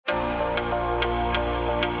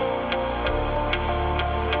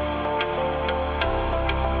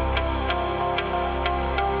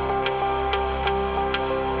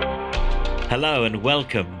Hello and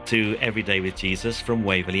welcome to Everyday with Jesus from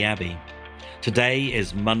Waverley Abbey. Today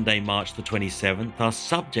is Monday, March the 27th. Our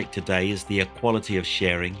subject today is the equality of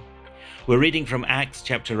sharing. We're reading from Acts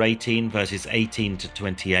chapter 18, verses 18 to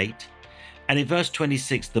 28. And in verse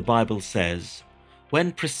 26, the Bible says,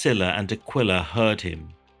 "When Priscilla and Aquila heard him,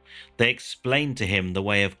 they explained to him the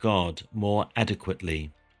way of God more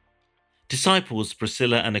adequately." Disciples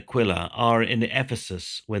Priscilla and Aquila are in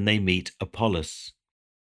Ephesus when they meet Apollos.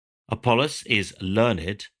 Apollos is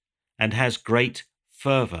learned and has great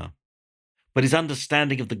fervour, but his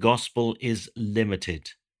understanding of the gospel is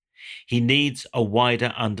limited. He needs a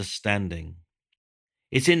wider understanding.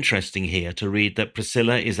 It's interesting here to read that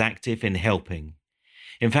Priscilla is active in helping.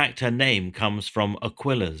 In fact, her name comes from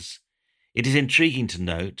Aquila's. It is intriguing to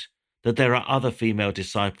note that there are other female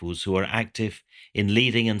disciples who are active in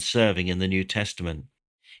leading and serving in the New Testament,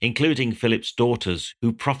 including Philip's daughters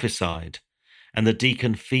who prophesied, and the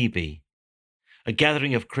deacon Phoebe. A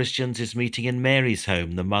gathering of Christians is meeting in Mary's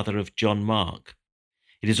home, the mother of John Mark.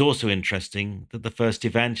 It is also interesting that the first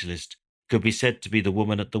evangelist could be said to be the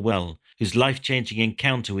woman at the well, whose life-changing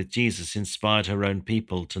encounter with Jesus inspired her own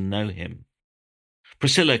people to know him.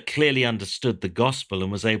 Priscilla clearly understood the gospel and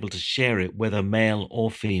was able to share it, whether male or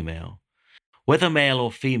female. Whether male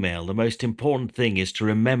or female, the most important thing is to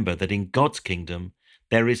remember that in God's kingdom,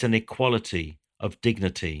 there is an equality of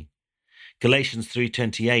dignity. Galatians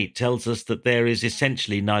 3:28 tells us that there is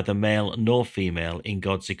essentially neither male nor female in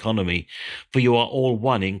God's economy, for you are all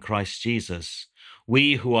one in Christ Jesus.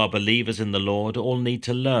 We who are believers in the Lord all need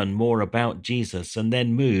to learn more about Jesus and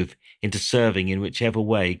then move into serving in whichever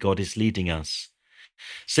way God is leading us.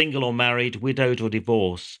 Single or married, widowed or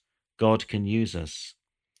divorced, God can use us.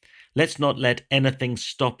 Let's not let anything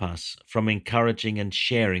stop us from encouraging and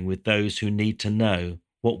sharing with those who need to know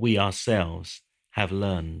what we ourselves have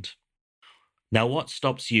learned. Now, what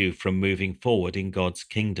stops you from moving forward in God's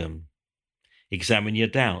kingdom? Examine your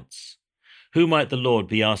doubts. Who might the Lord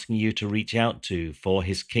be asking you to reach out to for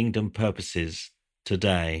his kingdom purposes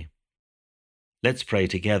today? Let's pray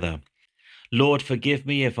together. Lord, forgive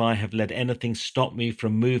me if I have let anything stop me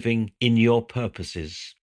from moving in your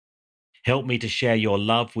purposes. Help me to share your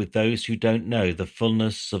love with those who don't know the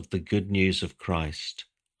fullness of the good news of Christ.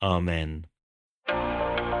 Amen.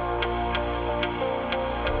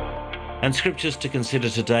 And scriptures to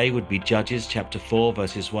consider today would be Judges chapter 4,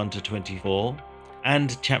 verses 1 to 24,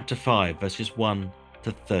 and chapter 5, verses 1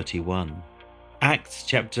 to 31. Acts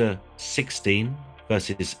chapter 16,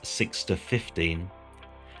 verses 6 to 15,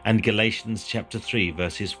 and Galatians chapter 3,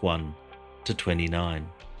 verses 1 to 29.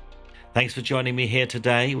 Thanks for joining me here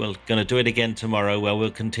today. We're going to do it again tomorrow, where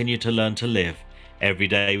we'll continue to learn to live every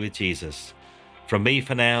day with Jesus. From me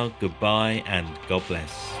for now, goodbye and God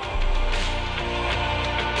bless.